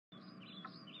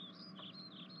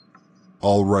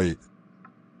Alright.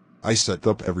 I set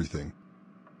up everything.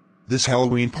 This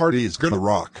Halloween party is gonna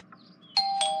rock.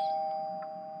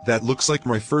 That looks like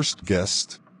my first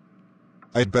guest.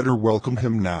 I'd better welcome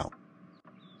him now.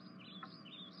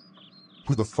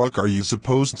 Who the fuck are you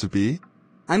supposed to be?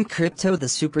 I'm Crypto the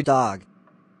Super Dog.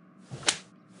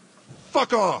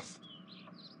 Fuck off!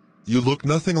 You look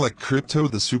nothing like Crypto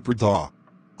the Super Dog.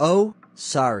 Oh,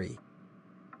 sorry.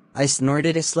 I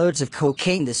snorted loads of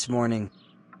cocaine this morning.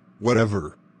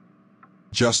 Whatever.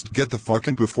 Just get the fuck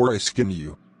in before I skin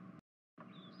you.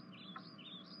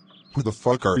 Who the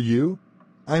fuck are you?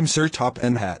 I'm Sir Top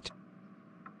and Hat.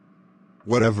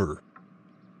 Whatever.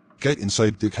 Get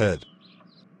inside, dickhead.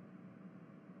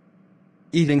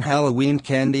 Eating Halloween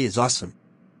candy is awesome.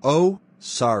 Oh,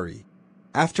 sorry.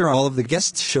 After all of the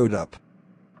guests showed up.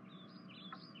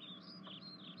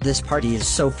 This party is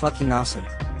so fucking awesome.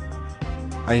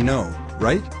 I know,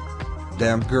 right?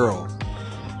 Damn girl.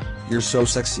 You're so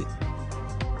sexy.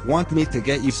 Want me to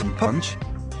get you some punch?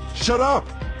 Shut up!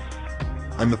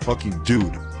 I'm the fucking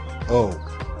dude. Oh.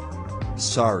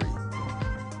 Sorry.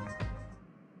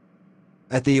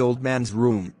 At the old man's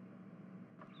room.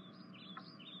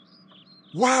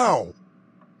 Wow!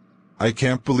 I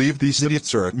can't believe these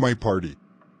idiots are at my party.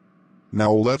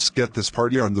 Now let's get this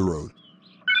party on the road.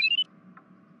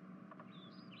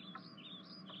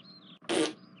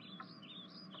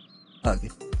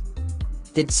 Ugh.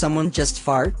 Did someone just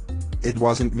fart? It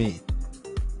wasn't me.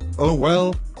 Oh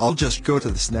well, I'll just go to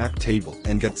the snack table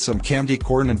and get some candy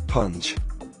corn and punch.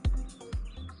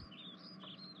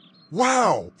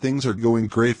 Wow! Things are going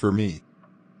great for me.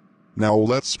 Now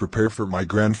let's prepare for my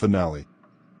grand finale.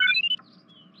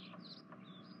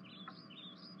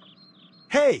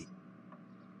 Hey!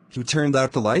 You turned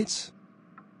out the lights?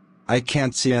 I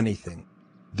can't see anything.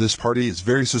 This party is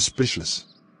very suspicious.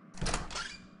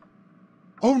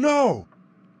 Oh no!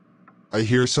 I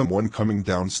hear someone coming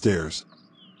downstairs.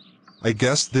 I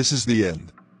guess this is the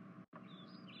end.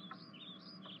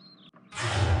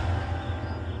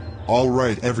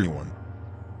 Alright everyone.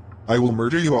 I will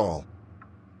murder you all.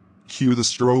 Cue the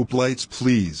strobe lights,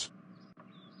 please.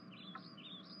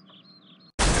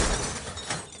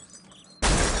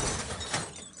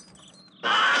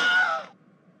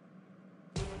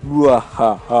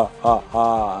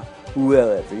 Wahahaha.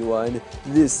 Well everyone,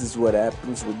 this is what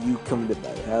happens when you come to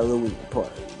my Halloween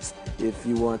parties. If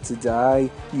you want to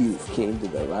die, you've came to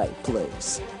the right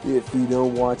place. If you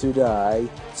don't want to die,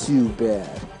 too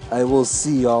bad. I will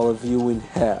see all of you in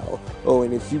hell. Oh,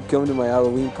 and if you come to my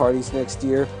Halloween parties next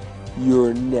year,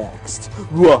 you're next.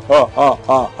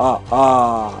 Wahahaha.